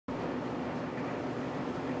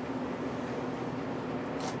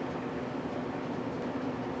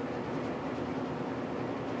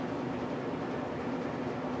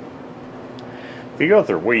The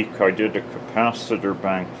other week I did a capacitor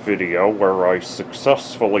bank video where I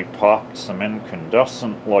successfully popped some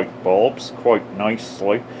incandescent light bulbs quite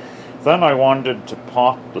nicely. Then I wanted to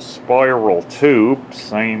pop the spiral tube,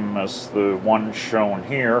 same as the one shown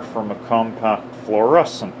here, from a compact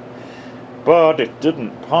fluorescent. But it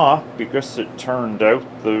didn't pop because it turned out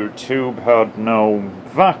the tube had no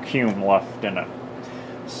vacuum left in it.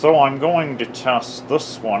 So I'm going to test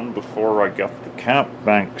this one before I get the cap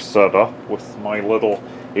bank set up with my little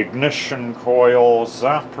ignition coil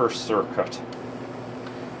zapper circuit.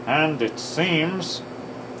 And it seems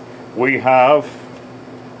we have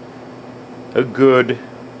a good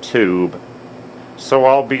tube. So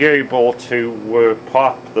I'll be able to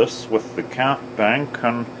pop this with the cap bank,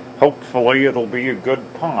 and hopefully it'll be a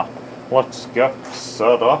good pop. Let's get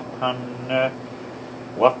set up and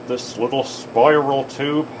let this little spiral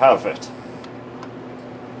tube have it.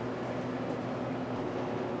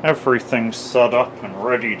 Everything's set up and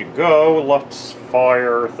ready to go. Let's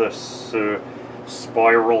fire this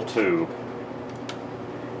spiral tube.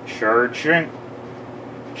 Charging.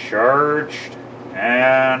 Charged.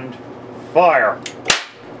 And fire.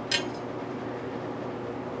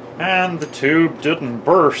 And the tube didn't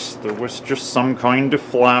burst. There was just some kind of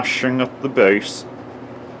flashing at the base.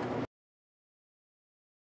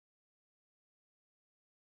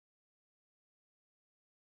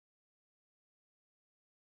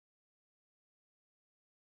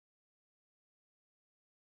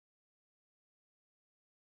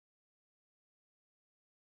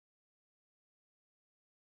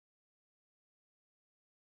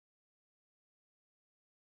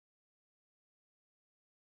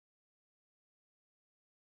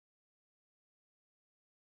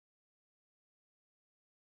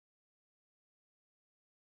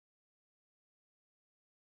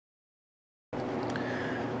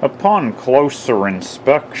 Upon closer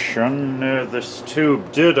inspection, this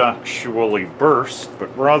tube did actually burst,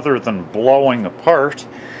 but rather than blowing apart,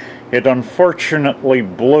 it unfortunately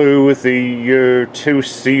blew the two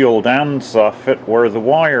sealed ends off it where the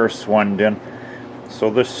wires went in. So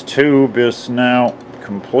this tube is now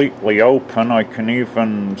completely open. I can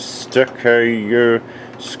even stick a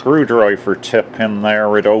screwdriver tip in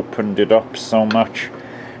there. It opened it up so much.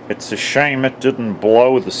 It's a shame it didn't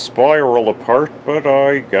blow the spiral apart, but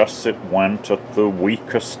I guess it went at the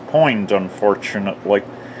weakest point, unfortunately.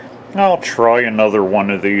 I'll try another one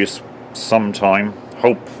of these sometime,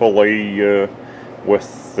 hopefully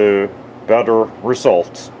with better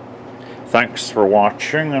results. Thanks for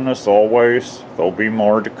watching, and as always, there'll be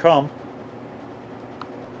more to come.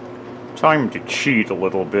 Time to cheat a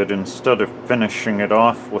little bit. Instead of finishing it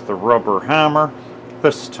off with a rubber hammer,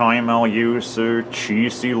 this time I'll use a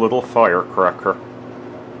cheesy little firecracker.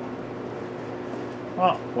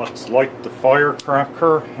 Well, let's light the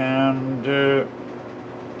firecracker and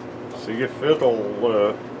see if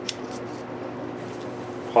it'll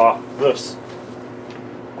pop this.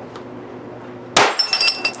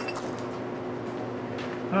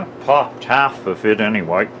 Popped half of it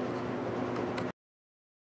anyway.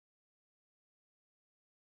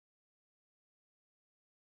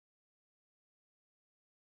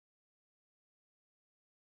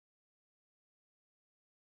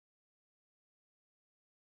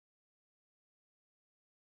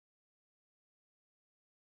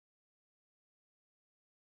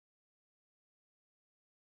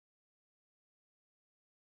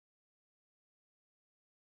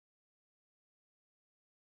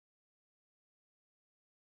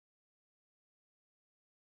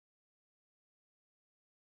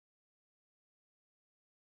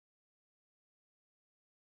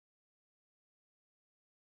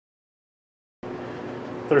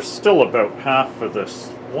 There's still about half of this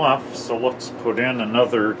left, so let's put in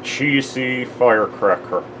another cheesy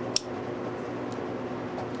firecracker.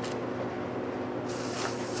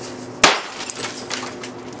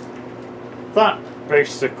 That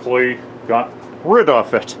basically got rid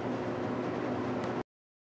of it.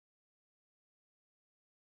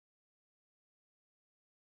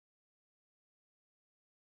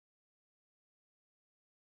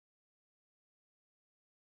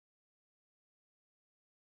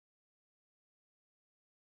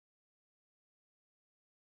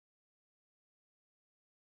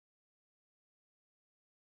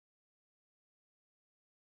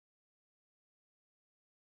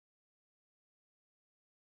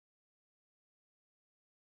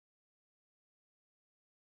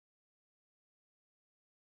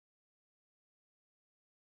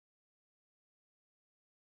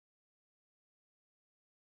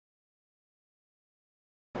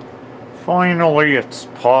 Finally, it's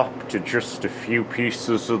popped to just a few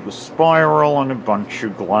pieces of the spiral and a bunch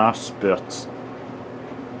of glass bits.